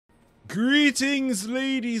Greetings,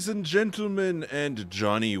 ladies and gentlemen, and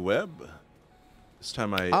Johnny Webb. This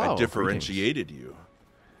time I differentiated you.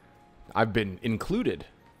 I've been included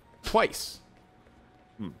twice.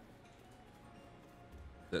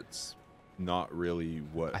 That's not really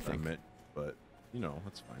what I think. meant, but, you know,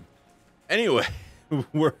 that's fine. Anyway,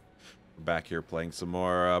 we're back here playing some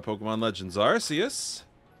more Pokemon Legends Arceus.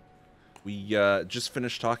 We just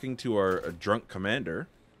finished talking to our drunk commander.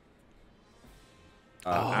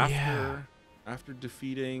 After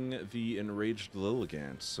defeating the enraged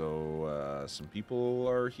Lilligant. So, some people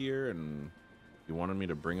are here, and you wanted me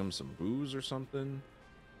to bring them some booze or something?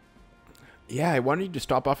 Yeah, I wanted you to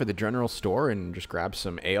stop off at the general store and just grab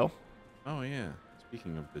some ale. Oh, yeah.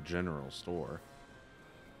 Speaking of the general store.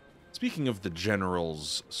 Speaking of the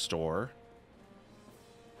general's store.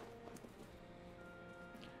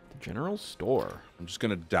 The general store? I'm just going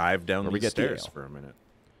to dive down Where we these get the stairs ale. for a minute.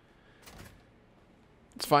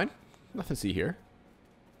 It's fine. Nothing to see here.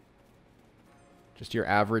 Just your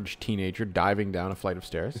average teenager diving down a flight of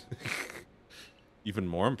stairs. Even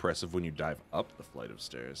more impressive when you dive up the flight of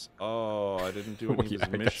stairs. Oh, I didn't do any Yeah, of his I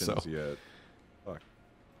guess missions so. yet. Fuck.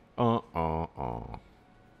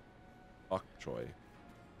 Bawk Choy.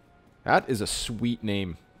 That is a sweet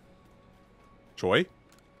name. Choi?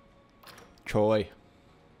 Choi.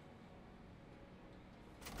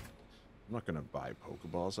 I'm not gonna buy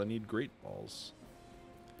Pokeballs. I need Great Balls.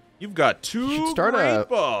 You've got You two should start Great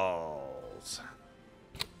Balls.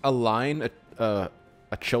 A line, a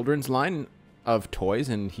children's line of toys,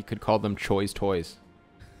 and he could call them Choi's Toys.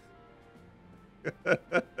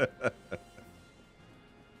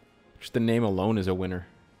 Just the name alone is a winner.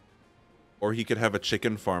 Or he could have a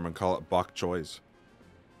chicken farm and call it Bawk Choys.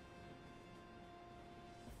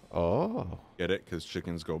 Oh. Get it? Because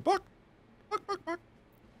chickens go buck, buck, buck, buck.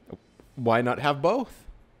 Why not have both?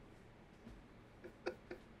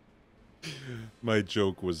 My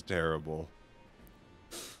joke was terrible.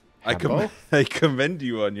 Have both? I commend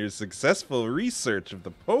you on your successful research of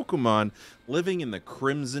the Pokemon living in the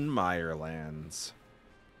Crimson Mirelands.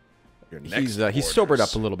 Your next He's sobered up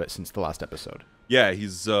orders. a little bit since the last eaten Yeah,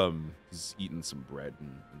 he's eating some bread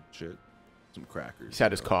and shit, some crackers. He's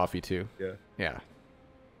had his coffee too. Yeah, Yeah.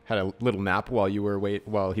 Had a little nap while you were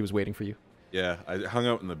while he was waiting for you. yeah. I hung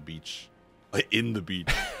out in the beach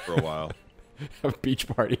for a while. A beach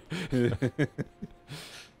party.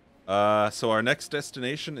 So our next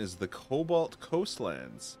destination is the Cobalt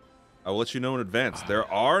Coastlands. I will let you know in advance. There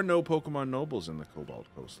are no Pokemon Nobles in the Cobalt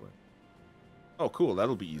Coastland. Oh, cool.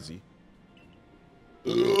 That'll be easy.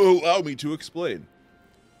 Allow me to explain.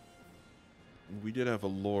 We did have a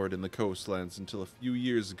lord in the coastlands until a few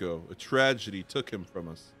years ago. A tragedy took him from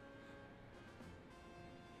us.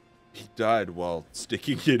 He died while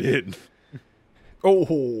sticking it in.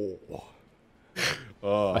 Oh.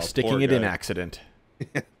 Oh, A sticking poor it in guy. accident.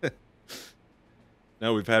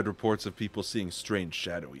 Now we've had reports of people seeing strange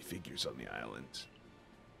shadowy figures on the island.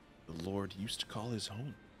 The Lord used to call his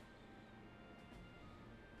home.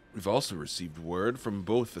 We've also received word from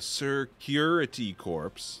both the Security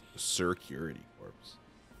Corps, the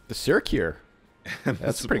The Circure. and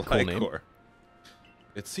That's the a pretty cool Supply name. Corps.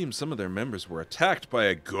 It seems some of their members were attacked by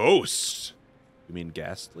a ghost. You mean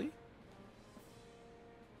Ghastly?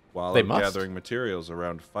 While They out must. gathering materials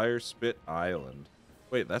around Fire Spit Island.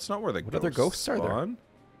 Wait, that's not where the What ghosts other ghosts are there? spawn?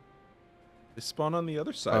 They spawn on the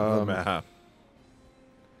other side of the map.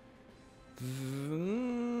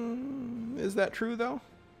 Is that true though?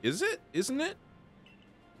 Is it? Isn't it?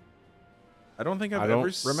 I don't think I've I don't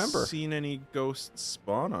ever remember. seen any ghosts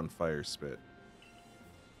spawn on Fire Spit.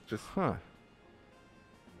 Just Huh.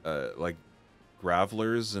 like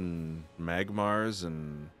Gravelers and Magmars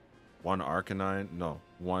and one Arcanine. No,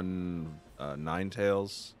 one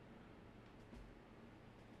Ninetales.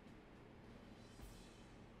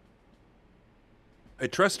 I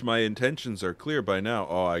trust my intentions are clear by now.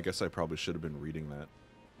 Oh, I guess I probably should have been reading that.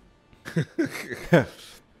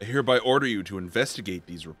 I hereby order you to investigate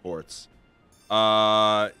these reports.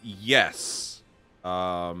 Yes.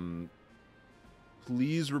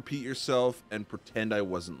 Please repeat yourself and pretend I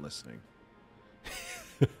wasn't listening.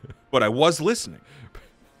 But I was listening.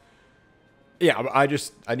 Yeah, I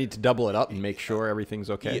need to double it up and make sure everything's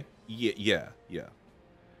okay. Yeah.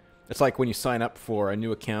 It's like when you sign up for a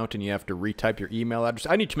new account and you have to retype your email address.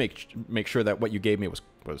 I need to make sure that what you gave me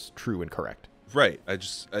was true and correct. Right.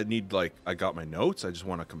 I need, like, I got my notes. I just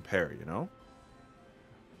want to compare, you know?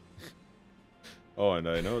 Oh, and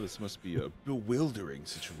I know this must be a bewildering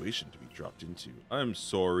situation to be dropped into. I'm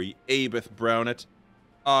sorry, Abe Brownie.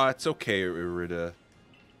 It's okay, Irida.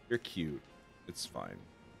 You're cute. It's fine.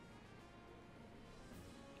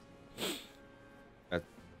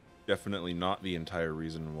 definitely not the entire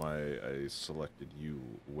reason why I selected you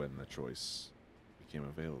when the choice became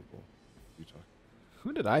available. You talk.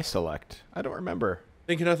 Who did I select? I don't remember.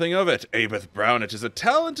 Think nothing of it. Abe Brownie is a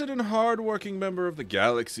talented and hard-working member of the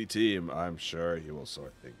Galaxy team. I'm sure he will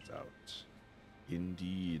sort things out.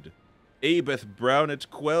 Indeed. Abe Brownie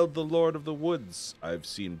quelled the Lord of the Woods. I've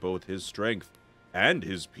seen both his strength and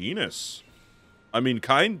his penis. I mean,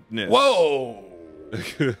 kindness. Whoa!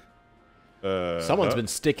 Someone's been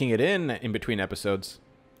sticking it in between episodes.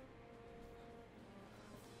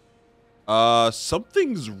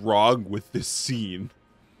 Something's wrong with this scene.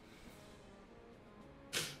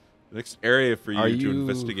 The next area for you to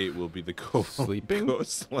investigate will be the sleeping?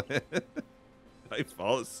 Coastland. I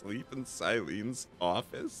fall asleep in Silene's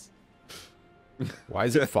office. Why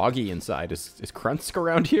is it foggy inside? Is Krunsk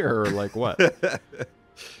around here, or like what? It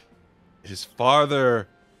is farther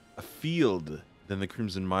afield than the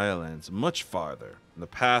Crimson Mirelands, much farther. And the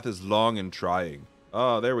path is long and trying.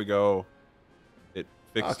 Oh, there we go. It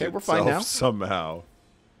fixed we're fine now. itself somehow.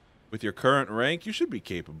 With your current rank, you should be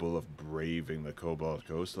capable of braving the Cobalt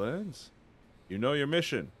Coastlands. You know your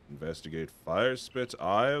mission. Investigate Firespit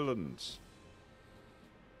Island.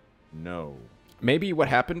 No. Maybe what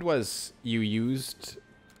happened was you used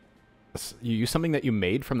something that you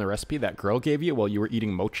made from the recipe that girl gave you while you were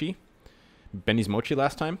eating mochi, Benny's mochi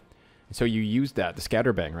last time. And so you used that, the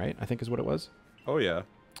scatterbang, right? I think is what it was. Oh yeah.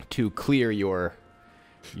 To clear your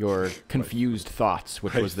confused thoughts,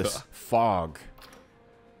 which was this fog.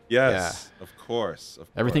 Yes, yeah. Of course.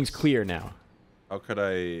 Everything's clear now. How could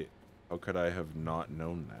I have not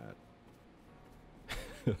known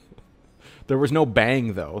that? There was no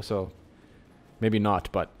bang though, so maybe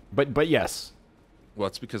not, but yes. Well,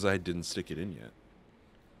 it's because I didn't stick it in yet.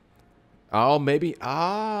 Oh, maybe.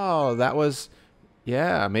 Oh, that was.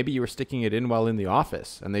 Yeah, maybe you were sticking it in while in the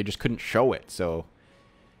office, and they just couldn't show it, so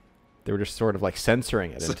they were just sort of like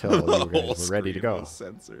censoring it until you were ready to go. Was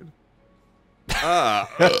censored.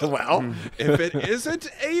 Well, if it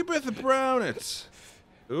isn't Abe Brownie.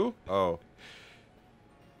 Who? Oh.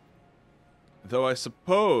 Though I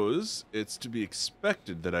suppose it's to be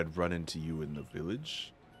expected that I'd run into you in the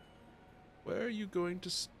village. Where are you going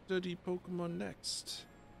to study Pokemon next?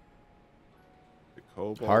 The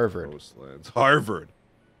Cobalt Harvard. Coastlands. Harvard.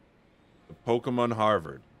 The Pokemon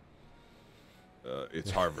Harvard.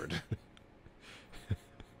 It's Harvard.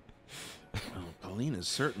 Well, Paulina's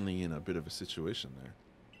certainly in a bit of a situation there.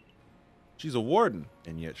 She's a warden,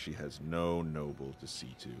 and yet she has no noble to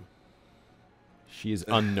see to. She is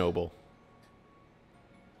unnoble.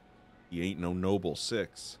 He ain't no Noble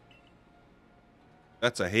 6.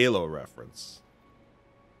 That's a Halo reference.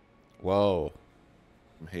 Whoa.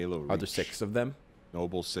 From Halo Reach. Are there 6 of them?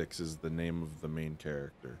 Noble 6 is the name of the main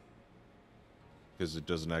character. Because it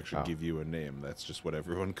doesn't actually give you a name. That's just what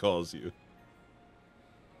everyone calls you.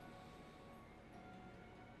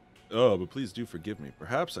 Oh, but please do forgive me.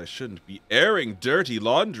 Perhaps I shouldn't be airing dirty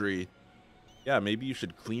laundry. Yeah, maybe you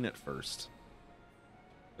should clean it first.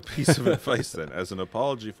 A piece of advice, then, as an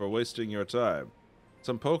apology for wasting your time.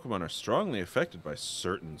 Some Pokemon are strongly affected by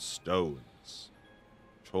certain stones,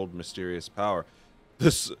 which hold mysterious power.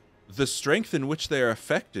 The strength in which they are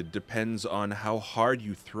affected depends on how hard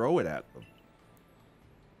you throw it at them.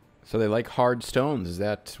 So they like hard stones. Is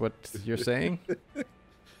that what you're saying?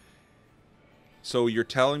 So you're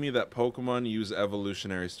telling me that Pokemon use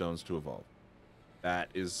evolutionary stones to evolve? That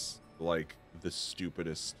is, like, the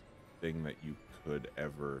stupidest thing that you could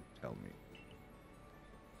ever tell me.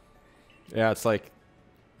 Yeah, it's like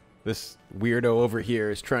this weirdo over here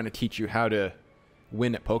is trying to teach you how to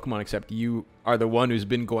win at Pokemon, except you are the one who's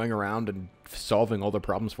been going around and solving all the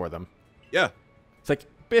problems for them. Yeah. It's like,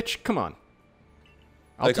 bitch, come on.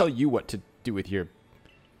 I'll tell you what to do with your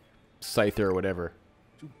Scyther or whatever.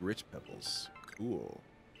 2 grit pebbles. Cool.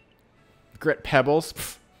 Grit pebbles?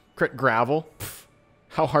 Pff. Grit gravel? Pff.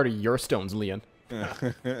 How hard are your stones, Leon?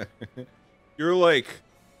 You're like,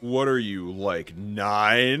 what are you, like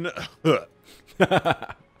 9?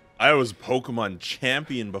 I was Pokemon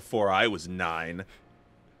champion before I was 9.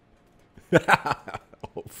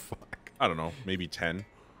 Oh, fuck. I don't know, maybe 10.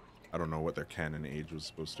 I don't know what their canon age was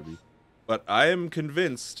supposed to be. But I am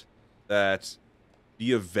convinced that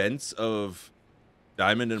the events of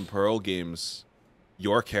Diamond and Pearl games,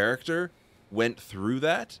 your character went through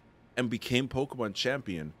that and became Pokemon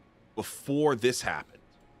champion before this happened.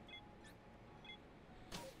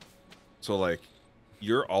 So, like,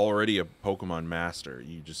 you're already a Pokemon master.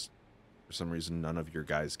 You just, for some reason, none of your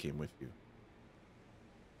guys came with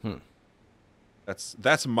you.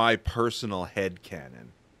 That's my personal headcanon.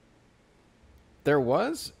 There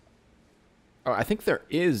was... Oh, I think there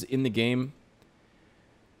is in the game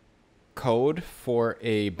code for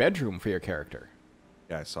a bedroom for your character.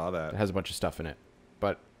 Yeah, I saw that. It has a bunch of stuff in it,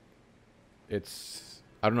 but it's,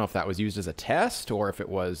 I don't know if that was used as a test or if it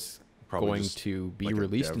was Probably going just to be like a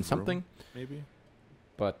released dev in room, something. maybe.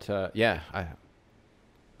 But yeah,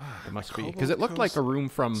 it must be because it looked like a Cobalt room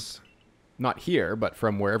from not here, but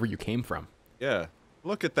from wherever you came from. Yeah.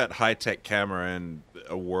 Look at that high-tech camera in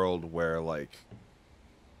a world where, like,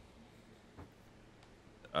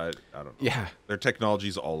 I don't know. Yeah. Their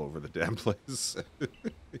technology's all over the damn place.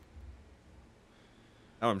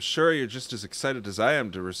 Now, I'm sure you're just as excited as I am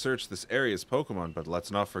to research this area's Pokemon, but let's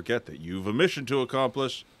not forget that you've a mission to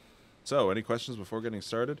accomplish. So, any questions before getting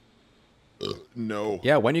started? No.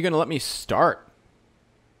 Yeah, when are you going to let me start?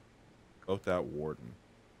 About that warden.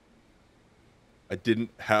 I didn't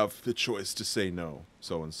have the choice to say no,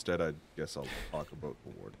 so instead I guess I'll talk about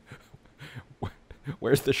the warden.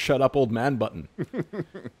 Where's the shut up old man button?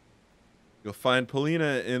 You'll find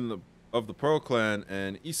Polina of the Pearl Clan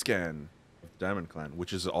and Iscan of the Diamond Clan,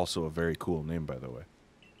 which is also a very cool name, by the way.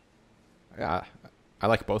 Yeah, I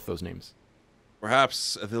like both those names.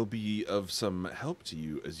 Perhaps they'll be of some help to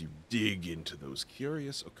you as you dig into those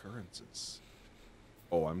curious occurrences.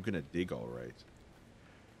 Oh, I'm gonna dig all right.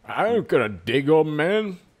 I'm gonna dig, old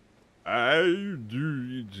man. I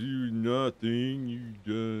do nothing, you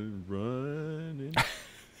done running.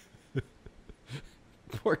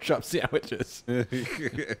 Pork chop sandwiches.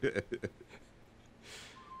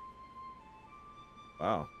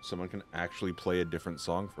 Wow, someone can actually play a different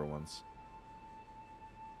song for once.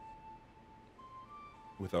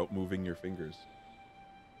 Without moving your fingers.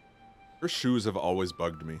 Her shoes have always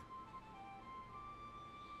bugged me.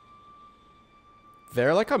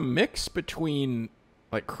 They're like a mix between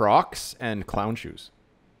like Crocs and clown shoes.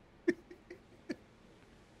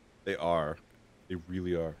 They are. They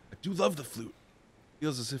really are. I do love the flute.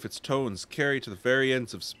 Feels as if its tones carry to the very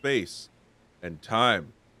ends of space and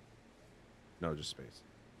time. No, just space.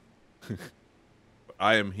 But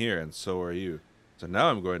I am here, and so are you. So now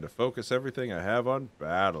I'm going to focus everything I have on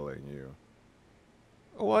battling you.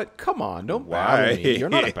 What? Come on, don't Why? battle me. You're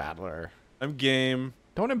not a battler. I'm game.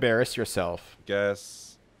 Don't embarrass yourself.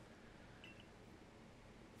 Guess.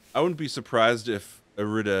 I wouldn't be surprised if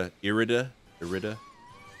Irida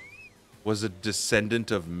was a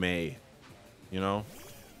descendant of May. You know?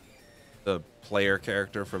 The player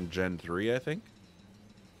character from Gen 3, I think.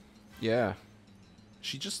 Yeah.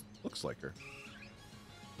 She just looks like her.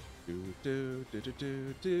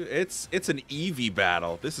 It's an Eevee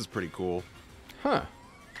battle. This is pretty cool. Huh.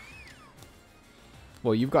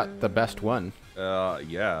 Well, you've got the best one.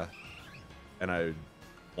 Yeah. And I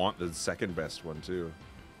want the second best one, too.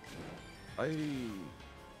 Oh,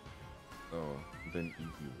 then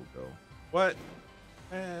Eevee will go. What?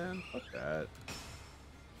 Man, fuck that.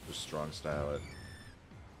 Just strong style it.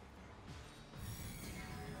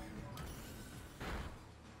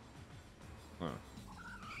 Huh.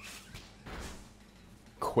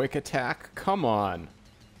 Quick attack? Come on.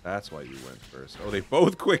 That's why you went first. Oh, they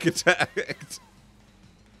both quick attacked.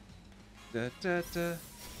 Da, da, da.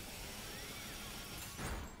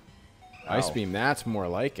 Ice Ow. beam, that's more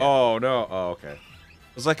like it. Oh, no. Oh, okay.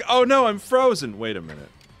 I was like, oh, no, I'm frozen. Wait a minute.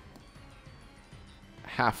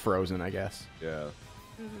 Half frozen, I guess. Yeah.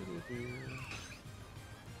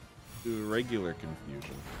 Do regular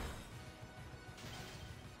confusion.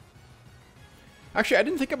 Actually, I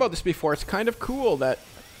didn't think about this before. It's kind of cool that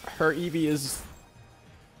her Eevee is,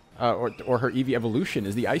 or her Eevee evolution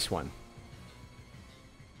is the ice one.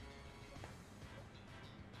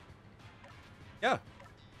 Yeah.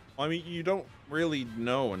 Well, I mean, you don't really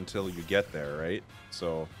know until you get there, right?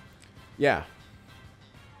 So, Yeah.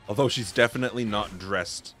 although she's definitely not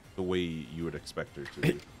dressed the way you would expect her to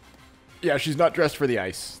be. Yeah, she's not dressed for the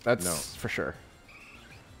ice. That's No. for sure.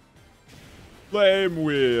 Flame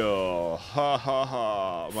wheel! Ha ha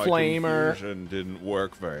ha! My Flamer. confusion didn't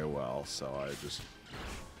work very well, so I just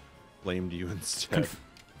flamed you instead.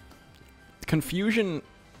 Confusion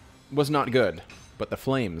was not good, but the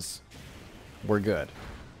flames were good.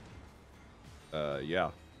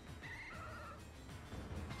 Yeah.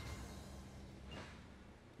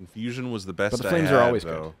 Confusion was the best But the I flames had, are always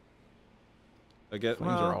though. I get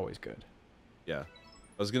Flames are always good. Yeah.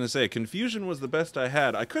 I was gonna say Confusion was the best I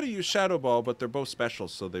had. I could have used Shadow Ball, but they're both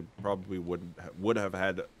specials, so they probably would have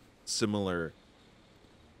had similar.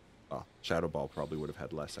 Shadow Ball probably would have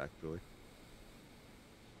had less actually.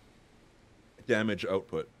 Damage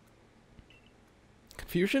output.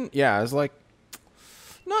 Confusion? Yeah, it's like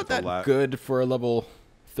not With a that good for a level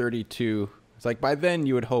 32. It's like by then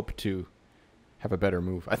you would hope to have a better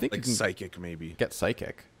move. I think Like you can Psychic, maybe. get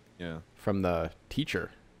Psychic Yeah. from the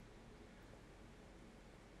teacher.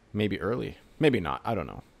 Maybe early. Maybe not. I don't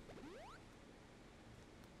know.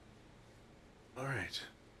 All right.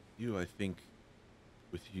 I think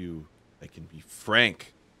with you, I can be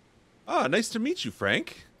Frank. Ah, nice to meet you,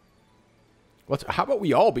 Frank. How about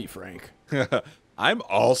we all be Frank? I'm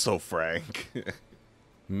also Frank.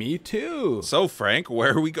 Me too. So, Frank,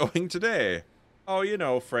 where are we going today? Oh, you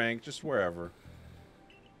know, Frank, just wherever.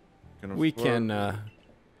 We can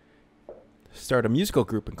start a musical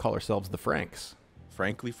group and call ourselves the Franks.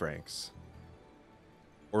 Frankly Franks.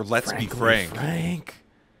 Or Let's Frankly Be Frank. Frank.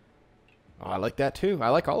 Oh, I like that too. I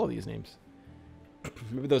like all of these names.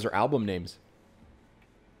 Maybe those are album names.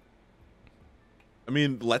 I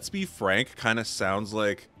mean, Let's Be Frank kind of sounds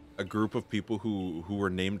like a group of people who were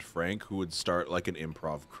named Frank who would start like an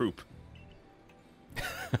improv group.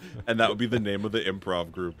 And that would be the name of the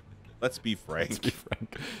improv group. Let's Be Frank. Let's be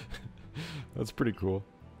Frank. That's pretty cool.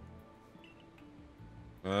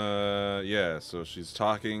 Yeah, so she's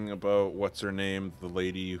talking about what's her name, the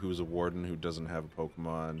lady who's a warden who doesn't have a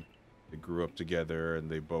Pokemon. They grew up together and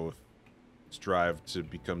they both strive to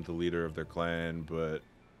become the leader of their clan, but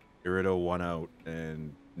Irido won out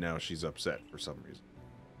and now she's upset for some reason.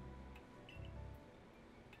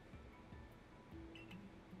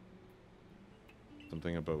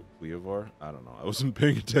 Something about Cleovar? I don't know. I wasn't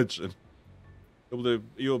paying attention.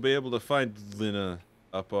 You'll be able to find Lina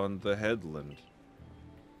up on the headland.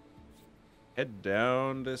 Head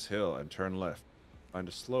down this hill and turn left. Find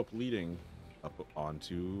a slope leading up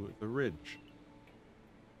onto the ridge.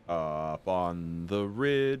 Up on the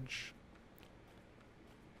ridge.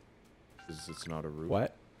 It's not a route.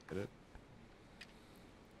 What? Get it?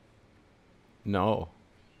 No.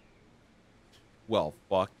 Well,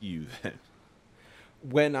 fuck you then.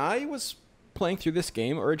 When I was playing through this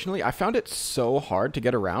game originally, I found it so hard to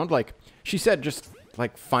get around. Like, she said just,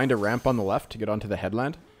 like, find a ramp on the left to get onto the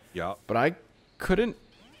headland. Yeah. But I couldn't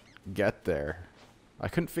get there. I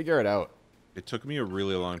couldn't figure it out. It took me a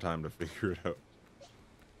really long time to figure it out.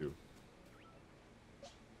 Too.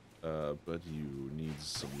 But you need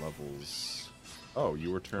some levels. Oh,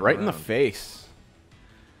 you were turned Right around. in the face.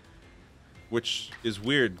 Which is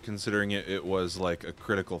weird considering it was like a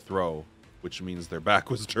critical throw, which means their back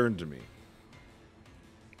was turned to me.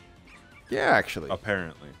 Yeah, actually.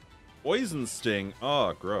 Apparently. Poison Sting.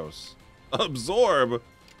 Oh, gross. Absorb.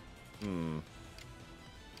 None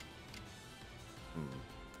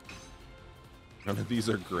of these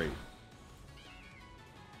are great.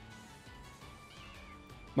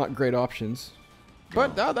 Not great options.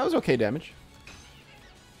 But that was okay damage.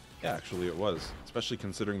 Yeah, actually it was. Especially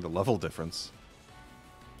considering the level difference.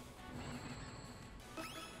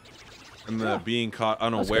 And the being caught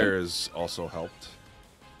unawares also helped.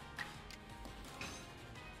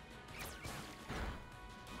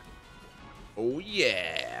 Oh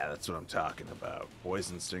yeah, that's what I'm talking about.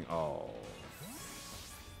 Poison Sting. Oh.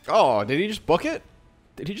 Oh, did he just book it?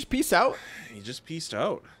 Did he just peace out? He just pieced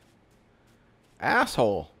out.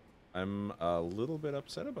 Asshole. I'm a little bit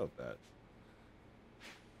upset about that.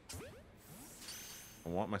 I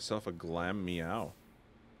want myself a glam meow.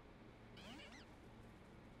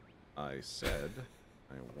 I said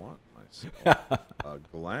I want myself a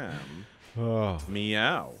glam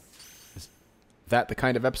meow. Is that the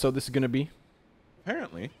kind of episode this is going to be?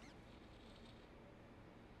 Apparently.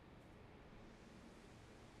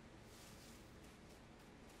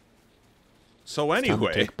 So It's time to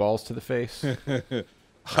anyway, take balls to the face. I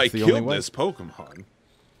the only killed way. this Pokemon.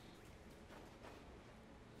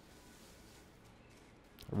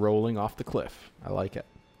 Rolling off the cliff. I like it.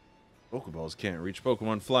 Pokeballs can't reach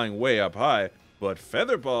Pokemon flying way up high, but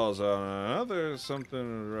feather balls on other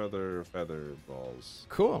something or other feather balls.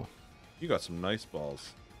 Cool. You got some nice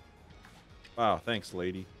balls. Wow, thanks,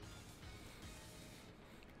 lady.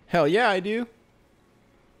 Hell yeah, I do.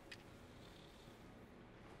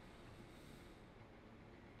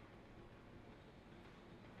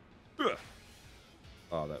 Ugh.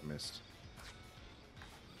 Oh, that missed.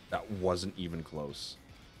 That wasn't even close.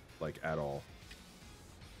 Like, at all.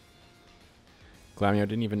 Glamio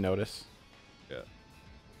didn't even notice. Yeah.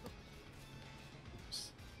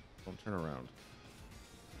 Oops. Don't turn around.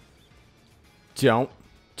 Don't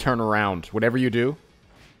turn around. Whatever you do.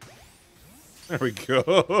 There we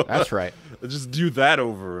go. That's right. Just do that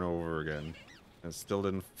over and over again. It still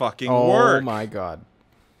didn't fucking Oh work. my god.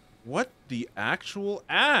 What the actual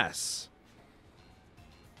ass?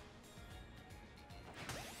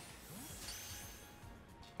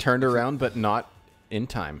 Turned around, but not in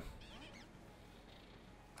time.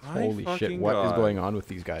 My Holy shit, fucking what is God. going on with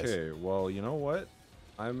these guys? Okay, well, you know what?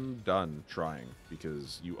 I'm done trying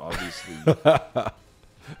because you obviously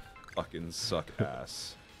fucking suck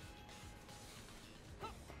ass.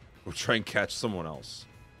 We'll try and catch someone else.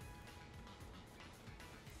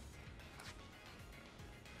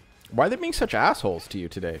 Why are they being such assholes to you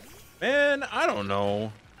today? Man, I don't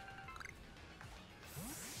know.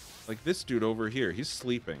 Like this dude over here, he's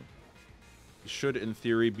sleeping. He should, in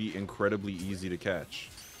theory, be incredibly easy to catch.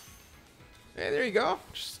 Hey, there you go.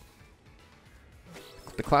 Just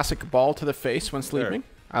the classic ball to the face when sleeping. There.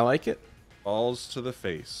 I like it. Balls to the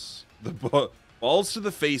face. The balls to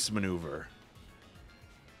the face maneuver.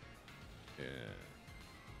 Yeah.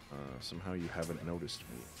 Somehow you haven't noticed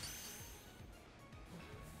me.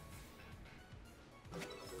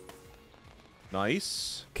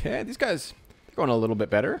 Nice. Okay, these guys are going a little bit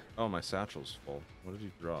better. Oh, my satchel's full. What did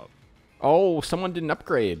he drop? Oh, someone did an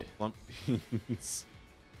upgrade. Plump beans.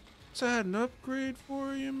 Sad an upgrade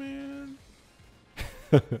for you, man.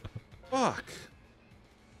 Fuck.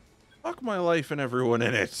 Fuck my life and everyone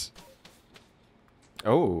in it.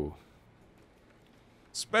 Oh.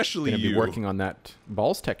 Especially gonna you. Be working on that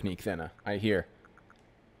balls technique then, I hear.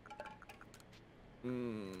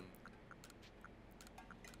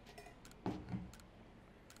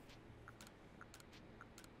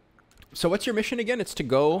 So what's your mission again? It's to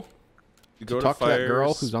go to talk to that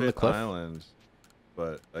girl who's on the cliff. Island,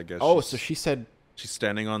 but I guess. Oh, so she said she's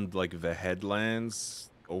standing on like the headlands,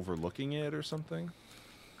 overlooking it or something.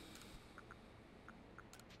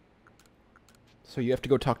 So you have to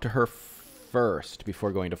go talk to her first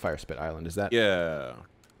before going to Firespit Island. Is that? Yeah,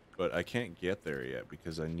 but I can't get there yet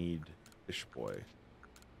because I need Fish Boy.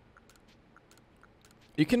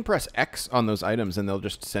 You can press X on those items and they'll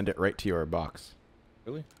just send it right to your box.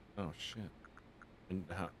 Really? Oh shit! And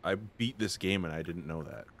I beat this game and I didn't know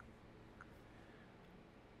that.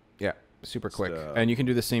 Yeah, super quick. And you can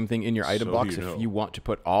do the same thing in your item box if you want to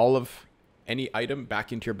put all of any item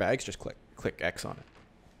back into your bags. Just click X on it.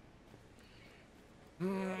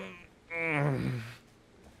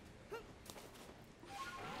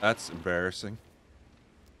 That's embarrassing.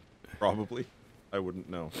 Probably. I wouldn't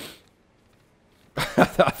know.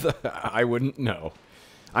 I wouldn't know.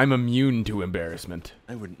 I'm immune to embarrassment.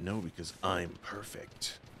 I wouldn't know because I'm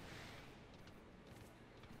perfect.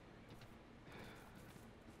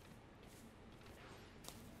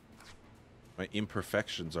 My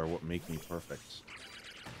imperfections are what make me perfect.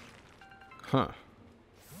 Huh.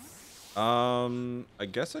 I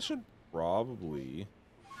guess I should probably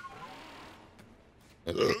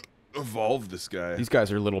evolve this guy. These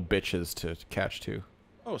guys are little bitches to catch too.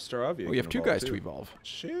 Oh, Staravia. Oh, you have two guys to evolve.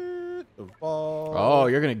 Shit, evolve. Oh,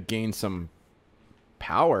 you're gonna gain some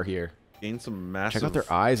power here. Gain some massive. Check out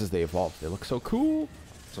their eyes as they evolve. They look so cool.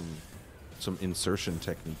 Some insertion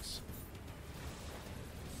techniques.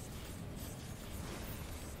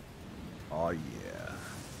 Oh yeah.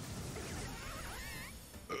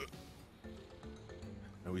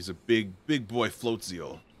 Oh, he's a big boy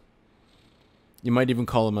floatzeal. You might even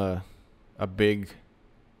call him a big.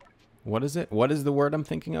 What is it? What is the word I'm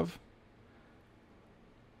thinking of?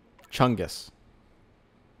 Chungus.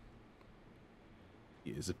 He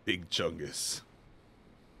is a big chungus.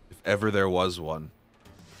 If ever there was one.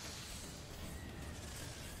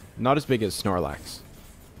 Not as big as Snorlax.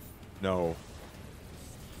 No.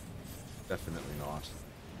 Definitely not.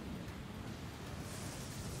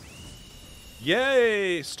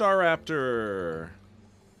 Yay! Staraptor! For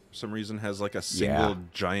some reason has like a single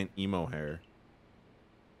giant emo hair.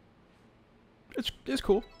 It's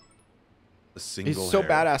cool. A single He's so hair.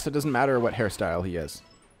 badass it doesn't matter what hairstyle he is.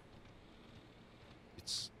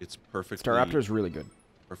 It's perfectly Staraptor's really good.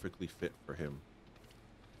 Perfectly fit for him.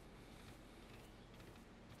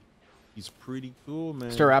 He's pretty cool, man.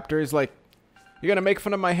 Staraptor is like, you're gonna make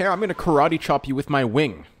fun of my hair? I'm gonna karate chop you with my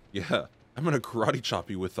wing. Yeah, I'm gonna karate chop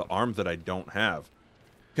you with the arm that I don't have.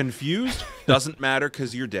 Confused? Doesn't matter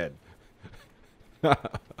because you're dead.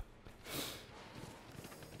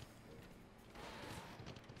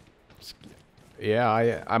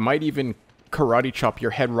 Yeah, I might even karate chop your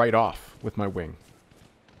head right off with my wing.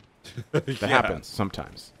 That happens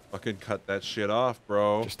sometimes. Fucking cut that shit off,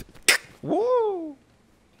 bro. Just woo!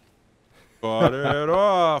 Cut it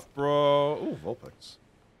off, bro. Ooh, Vulpix.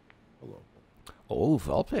 Hello. Oh,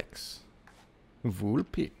 Vulpix.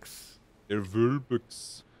 Vulpix. They're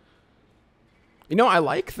Vulpix. You know, I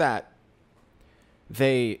like that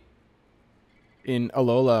they, in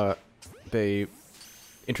Alola, they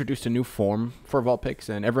introduced a new form for Vulpix,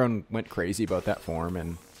 and everyone went crazy about that form,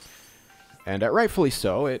 and rightfully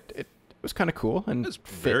so. It was kind of cool and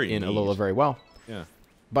fit in Alola very well. Yeah.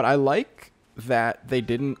 But I like that they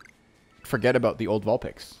didn't forget about the old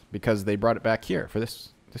Vulpix because they brought it back here for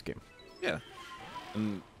this game. Yeah.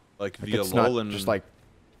 And like the it's not Alolan just like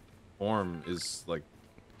form is like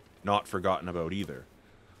not forgotten about either.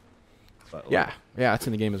 But like, Yeah, yeah, it's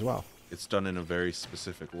in the game as well. it's done in a very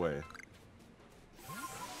specific way.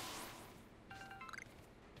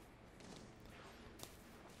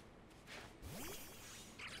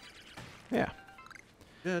 Yeah.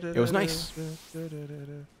 It was nice.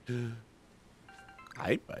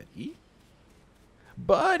 Hi, buddy.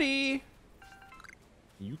 Buddy!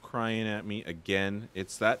 You crying at me again?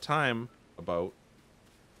 It's that time about.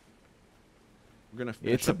 We're gonna.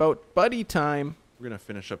 It's about buddy time. We're gonna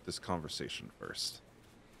finish up this conversation first.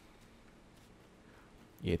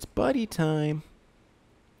 It's buddy time.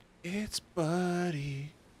 It's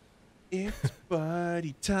buddy. It's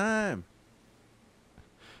buddy time.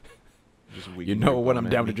 You know when I'm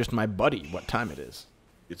down to just my buddy, what time it is.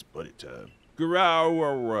 It's buddy time.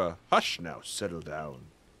 Growl. Hush now, settle down.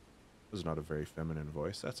 This is not a very feminine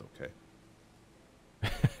voice. That's okay.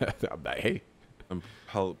 Hey. I'm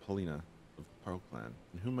Paulina of Parkland.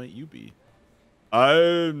 And who might you be?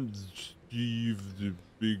 I'm Steve the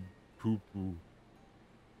Big Poo-Poo.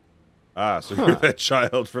 Ah, so you're that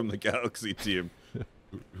child from the Galaxy team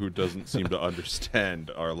who doesn't seem to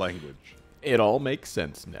understand our language. It all makes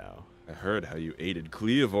sense now. I heard how you aided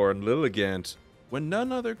Cleovor and Lilligant when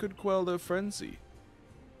none other could quell their frenzy.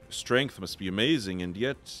 Your strength must be amazing, and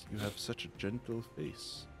yet you have such a gentle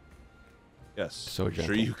face. Yes, So I'm sure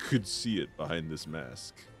gentle. you could see it behind this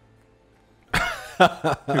mask.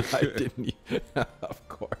 I didn't. Of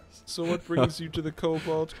course. So what brings you to the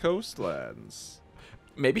Cobalt Coastlands?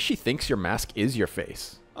 Maybe she thinks your mask is your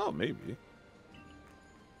face. Oh, maybe.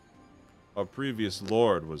 Our previous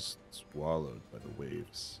lord was swallowed by the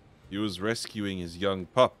waves. He was rescuing his young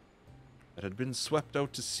pup that had been swept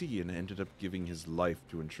out to sea and ended up giving his life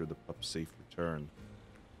to ensure the pup's safe return.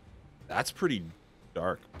 That's pretty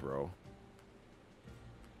dark, bro.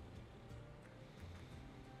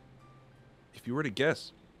 If you were to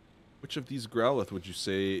guess, which of these Growlithe would you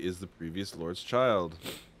say is the previous lord's child?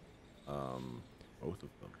 Both of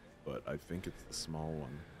them. But I think it's the small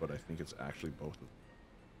one. But I think it's actually both of them.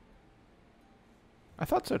 I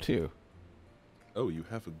thought so too. Oh, you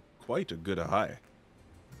have quite a good eye.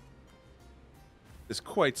 This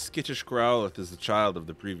quite skittish Growlithe is the child of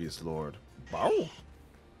the previous lord. Bow.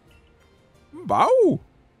 Bow!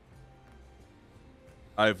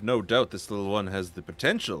 I've no doubt this little one has the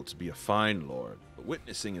potential to be a fine lord, but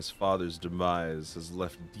witnessing his father's demise has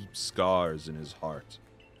left deep scars in his heart.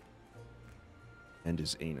 And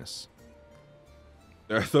his anus.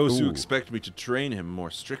 There are those who Ooh. expect me to train him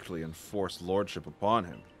more strictly and force lordship upon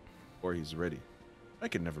him, before he's ready. I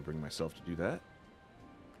can never bring myself to do that.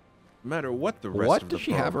 No matter what the rest What of the does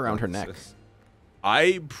she have Pearl around her Clan neck? says.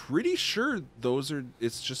 I'm pretty sure those are.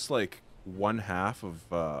 It's just like one half of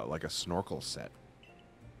like a snorkel set.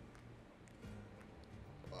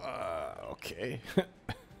 Okay.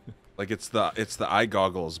 Like it's the eye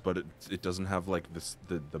goggles, but it doesn't have like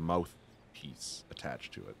the mouth piece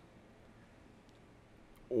attached to it.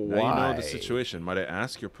 Why? Now you know the situation. Might I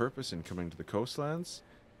ask your purpose in coming to the coastlands?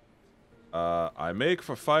 I make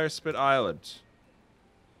for Firespit Island.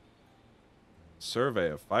 Survey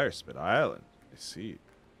of Firespit Island. I see.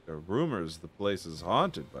 There are rumors the place is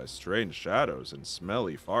haunted by strange shadows and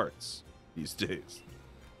smelly farts these days.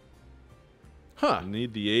 Huh. I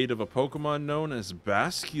need the aid of a Pokemon known as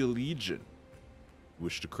Basculegion.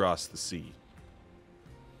 Wish to cross the sea.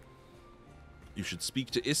 You should speak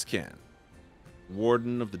to Iscan,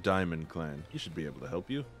 Warden of the Diamond Clan. He should be able to help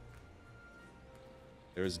you.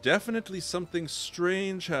 There is definitely something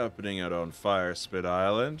strange happening out on Firespit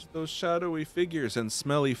Island. Those shadowy figures and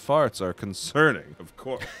smelly farts are concerning, of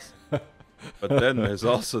course. But then there's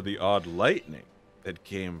also the odd lightning that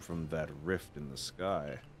came from that rift in the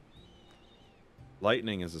sky.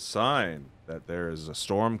 Lightning is a sign that there is a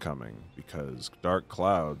storm coming because dark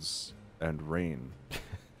clouds and rain.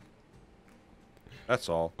 That's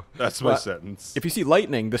all. That's my Well, sentence. If you see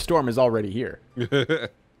lightning, the storm is already here. I The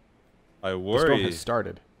storm worry has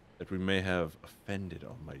started. that we may have offended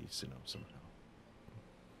Almighty Sinnoh somehow.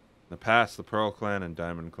 In the past, the Pearl Clan and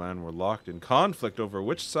Diamond Clan were locked in conflict over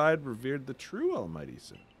which side revered the true Almighty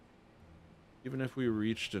Sinnoh. Even if we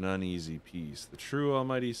reached an uneasy peace, the true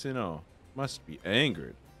Almighty Sinnoh must be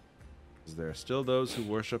angered, as there are still those who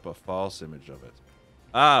worship a false image of it.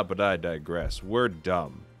 Ah, but I digress. We're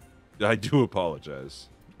dumb. I do apologize.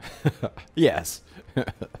 Yes.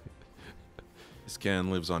 Iscan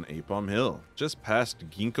lives on Apom Hill, just past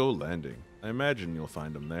Ginkgo Landing. I imagine you'll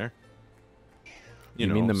find him there. You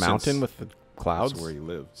mean the mountain since with the clouds? That's where he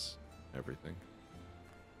lives. Everything.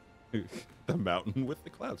 The mountain with the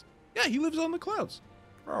clouds. Yeah, he lives on the clouds.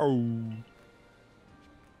 Row.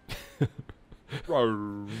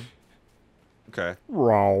 Row. Okay.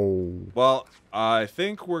 Row. Well, I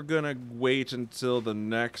think we're gonna wait until the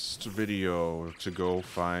next video to go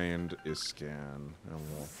find Iscan. And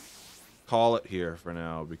we'll call it here for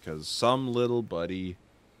now because some little buddy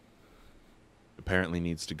apparently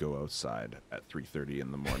needs to go outside at 3:30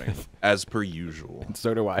 in the morning, as per usual.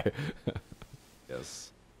 So do I.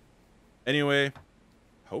 Yes. Anyway,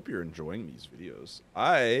 hope you're enjoying these videos.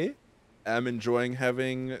 I am enjoying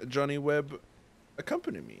having Johnny Webb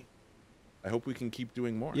accompany me. I hope we can keep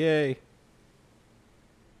doing more. Yay.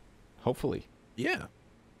 Hopefully. Yeah.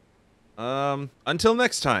 Until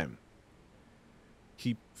next time.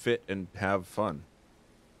 Keep fit and have fun.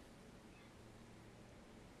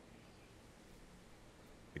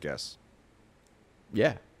 I guess.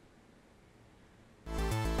 Yeah.